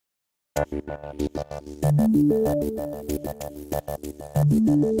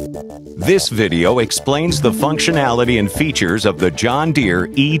This video explains the functionality and features of the John Deere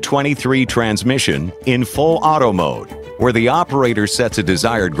e23 transmission in full auto mode, where the operator sets a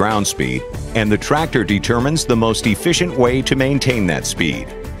desired ground speed and the tractor determines the most efficient way to maintain that speed.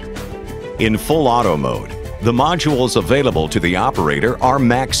 In full auto mode, the modules available to the operator are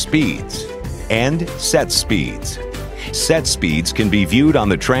max speeds and set speeds. Set speeds can be viewed on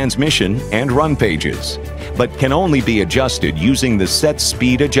the transmission and run pages, but can only be adjusted using the set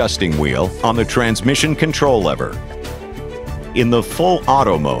speed adjusting wheel on the transmission control lever. In the full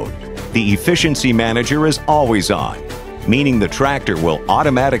auto mode, the efficiency manager is always on, meaning the tractor will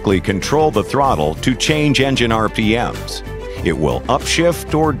automatically control the throttle to change engine RPMs. It will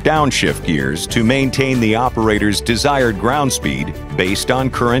upshift or downshift gears to maintain the operator's desired ground speed based on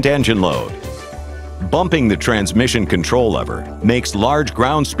current engine load. Bumping the transmission control lever makes large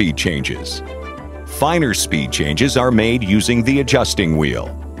ground speed changes. Finer speed changes are made using the adjusting wheel.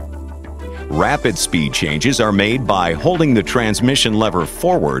 Rapid speed changes are made by holding the transmission lever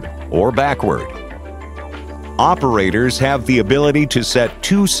forward or backward. Operators have the ability to set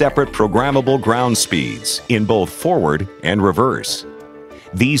two separate programmable ground speeds in both forward and reverse.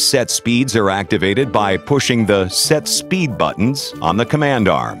 These set speeds are activated by pushing the Set Speed buttons on the command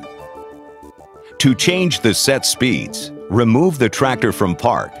arm. To change the set speeds, remove the tractor from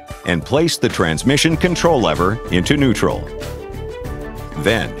park and place the transmission control lever into neutral.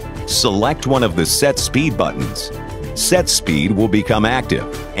 Then, select one of the Set Speed buttons. Set Speed will become active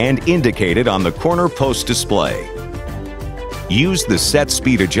and indicated on the corner post display. Use the Set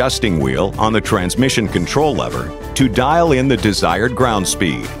Speed adjusting wheel on the transmission control lever to dial in the desired ground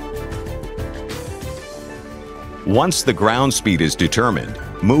speed. Once the ground speed is determined,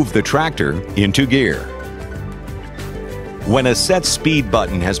 move the tractor into gear. When a Set Speed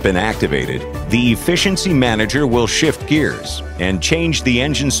button has been activated, the Efficiency Manager will shift gears and change the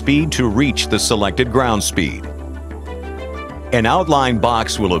engine speed to reach the selected ground speed. An outline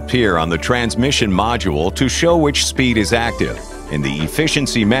box will appear on the transmission module to show which speed is active, and the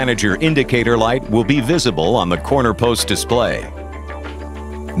Efficiency Manager indicator light will be visible on the corner post display.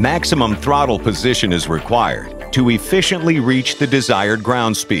 Maximum throttle position is required to efficiently reach the desired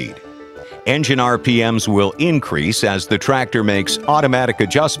ground speed. Engine RPMs will increase as the tractor makes automatic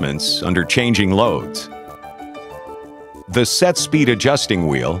adjustments under changing loads. The Set Speed adjusting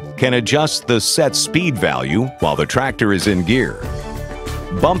wheel can adjust the set speed value while the tractor is in gear.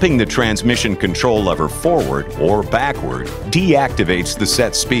 Bumping the transmission control lever forward or backward deactivates the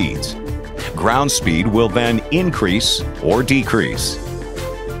set speeds. Ground speed will then increase or decrease.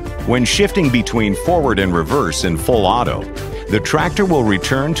 When shifting between forward and reverse in full auto, the tractor will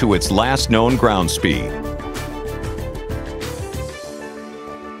return to its last known ground speed.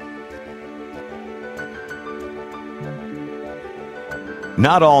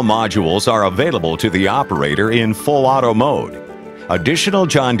 Not all modules are available to the operator in full auto mode. Additional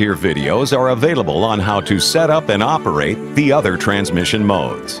John Deere videos are available on how to set up and operate the other transmission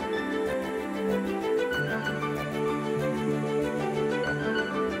modes.